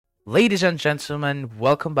Ladies and gentlemen,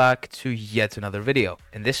 welcome back to yet another video.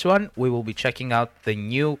 In this one, we will be checking out the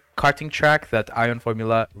new karting track that Ion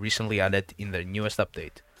Formula recently added in their newest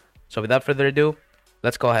update. So without further ado,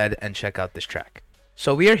 let's go ahead and check out this track.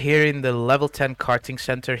 So we are here in the level 10 karting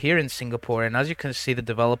center here in Singapore, and as you can see, the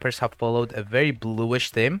developers have followed a very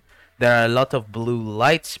bluish theme. There are a lot of blue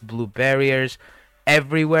lights, blue barriers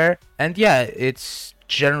everywhere, and yeah, it's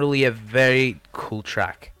generally a very cool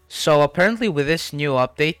track. So apparently with this new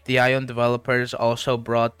update, the Ion developers also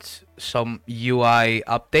brought some UI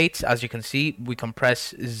updates. As you can see, we can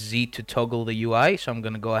press Z to toggle the UI, so I'm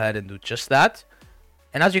going to go ahead and do just that.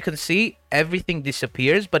 And as you can see, everything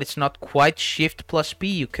disappears, but it's not quite Shift plus P.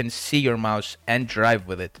 You can see your mouse and drive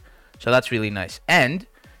with it. So that's really nice. And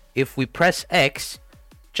if we press X,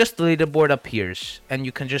 just the leaderboard appears, and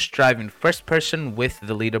you can just drive in first person with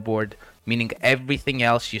the leaderboard, meaning everything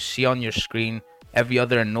else you see on your screen, every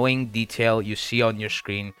other annoying detail you see on your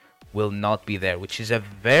screen will not be there, which is a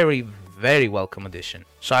very welcome addition.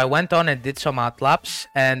 So I went on and did some out laps,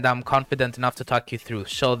 and I'm confident enough to talk you through.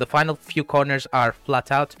 So the final few corners are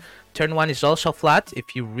flat out. Turn 1 is also flat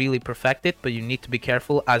if you really perfect it, but you need to be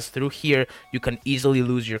careful, as through here you can easily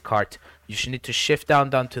lose your kart. You should need to shift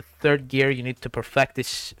down to third gear. You need to perfect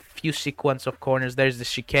this few sequence of corners. There's the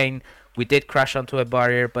chicane. We did crash onto a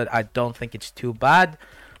barrier, but I don't think it's too bad.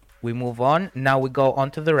 We move on. Now we go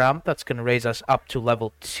onto the ramp. That's going to raise us up to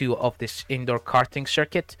level 2 of this indoor karting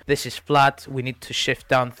circuit. This is flat. We need to shift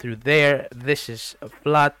down through there. This is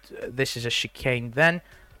flat. This is a chicane then.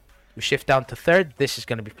 We shift down to third. This is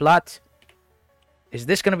going to be flat. Is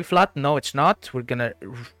this going to be flat? No, it's not. We're going to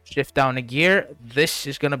shift down a gear. This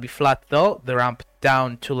is going to be flat though. The ramp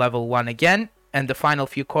down to level 1 again. And the final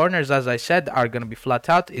few corners, as I said, are going to be flat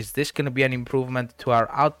out. Is this going to be an improvement to our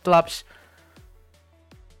out laps?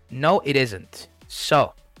 No, it isn't.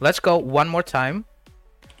 So let's go one more time.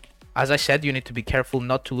 As I said, you need to be careful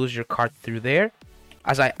not to lose your kart through there.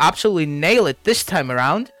 As I absolutely nail it this time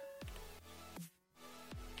around.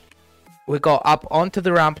 We go up onto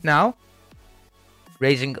the ramp now.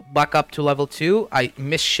 Raising back up to level 2. I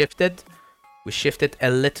misshifted. We shifted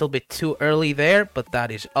a little bit too early there, but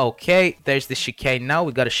that is okay. There's the chicane now.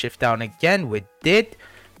 We got to shift down again. We did.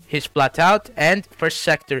 He's flat out, and first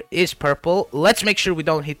sector is purple. Let's make sure we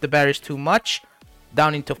don't hit the barriers too much.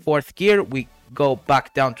 Down into fourth gear, we go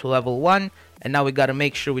back down to level 1, and now we got to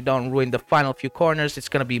make sure we don't ruin the final few corners. It's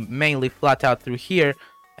going to be mainly flat out through here.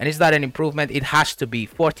 And is that an improvement? It has to be.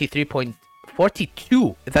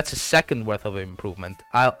 43.42. That's a second worth of improvement.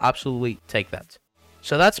 I'll absolutely take that.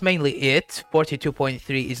 So that's mainly it.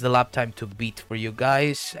 42.3 is the lap time to beat for you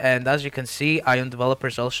guys. And as you can see, Ion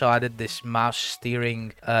developers also added this mouse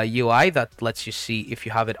steering UI that lets you see if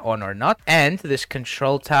you have it on or not. And this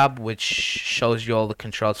control tab, which shows you all the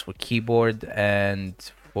controls for keyboard and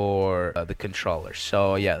for the controller.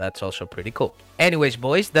 So yeah, that's also pretty cool. Anyways,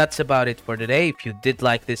 boys, that's about it for today. If you did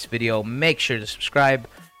like this video, make sure to subscribe,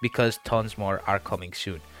 because tons more are coming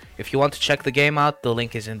soon. If you want to check the game out, the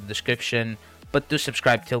link is in the description. But do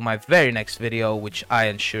subscribe till my very next video, which I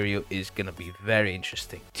assure you is gonna be very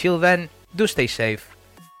interesting. Till then, do stay safe,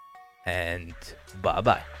 and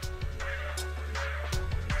bye-bye.